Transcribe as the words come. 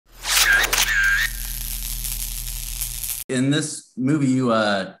in this movie, you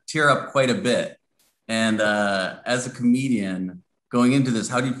tear up quite a bit. And as a comedian going into this,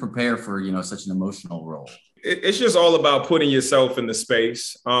 how do you prepare for, such an emotional role? It's just all about putting yourself in the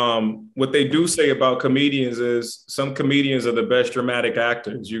space. What they do say about comedians is some comedians are the best dramatic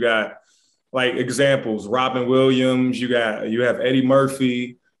actors. You got like examples, Robin Williams, you have Eddie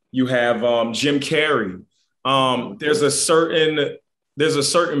Murphy, you have Jim Carrey. There's a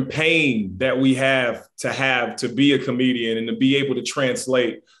certain pain that we have to be a comedian and to be able to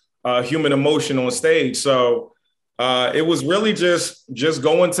translate human emotion on stage. So it was really just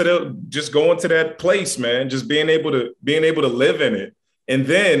going to that place, man, just being able to live in it. And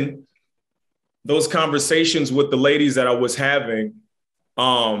then those conversations with the ladies that I was having,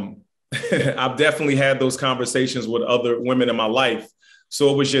 I've definitely had those conversations with other women in my life. So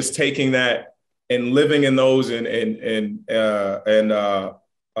it was just taking that and living in those and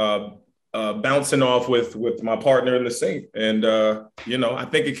bouncing off with my partner in the same. And, I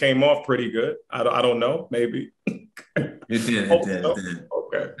think it came off pretty good. I don't know, maybe. It did. Okay.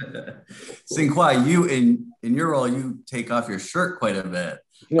 Sinqua, you in your role, you take off your shirt quite a bit.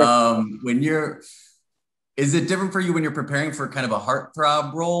 Yeah. Is it different for you when you're preparing for kind of a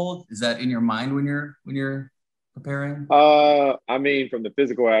heartthrob role? Is that in your mind when you're preparing? I mean, from the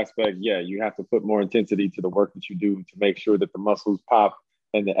physical aspect, yeah, you have to put more intensity to the work that you do to make sure that the muscles pop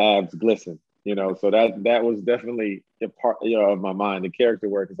and the abs glisten. So that was definitely a part, of my mind. The character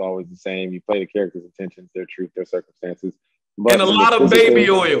work is always the same. You play the character's intentions, their truth, their circumstances. But and a lot of baby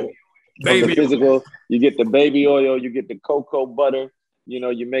oil. Physical, you get the baby oil, you get the cocoa butter.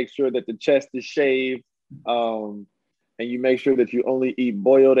 You make sure that the chest is shaved, and you make sure that you only eat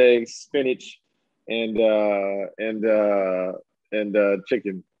boiled eggs, spinach, and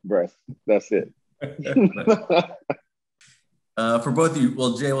chicken breast. That's it. For both of you,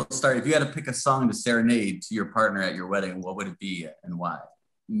 well, Jay, we'll start. If you had to pick a song to serenade to your partner at your wedding, what would it be and why?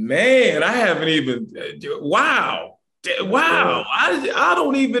 Man, I haven't even. Wow. I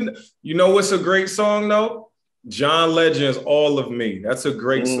don't even. You know what's a great song though? John Legend's "All of Me." That's a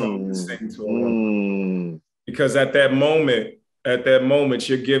great song to sing to a woman. Because at that moment,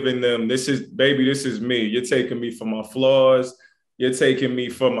 you're giving them, this is me. You're taking me for my flaws. You're taking me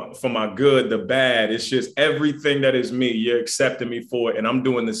for my good, the bad. It's just everything that is me. You're accepting me for it, and I'm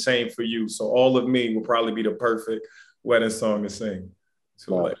doing the same for you. So "All of Me" will probably be the perfect wedding song to sing.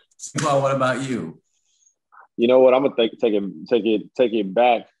 So, well, what about you? You know what? I'm gonna take it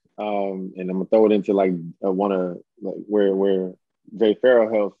back, and I'm gonna throw it into like one of where Jay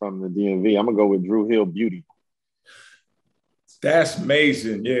Pharoah hails from, the DMV. I'm gonna go with Drew Hill, "Beauty." That's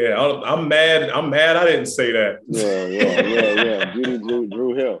amazing. Yeah, I'm mad. I didn't say that. Yeah. Beauty,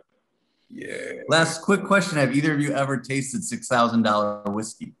 Drew Hill. Yeah. Last quick question: have either of you ever tasted $6,000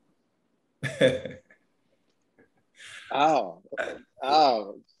 whiskey? Oh,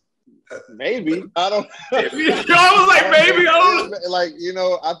 maybe. I don't. I was like, maybe. I don't. Like,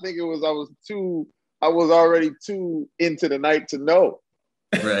 I think I was already too into the night to know.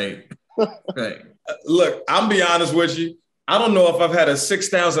 Right. Right. Look, I'm be honest with you. I don't know if I've had a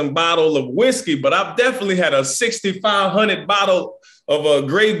 6,000 bottle of whiskey, but I've definitely had a 6,500 bottle of a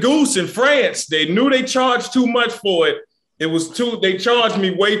Grey Goose in France. They knew they charged too much for it. They charged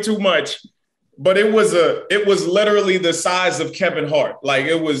me way too much, but it was literally the size of Kevin Hart. Like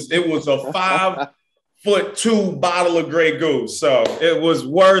it was a 5'2" bottle of Grey Goose. So it was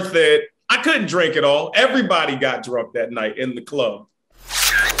worth it. I couldn't drink it all. Everybody got drunk that night in the club.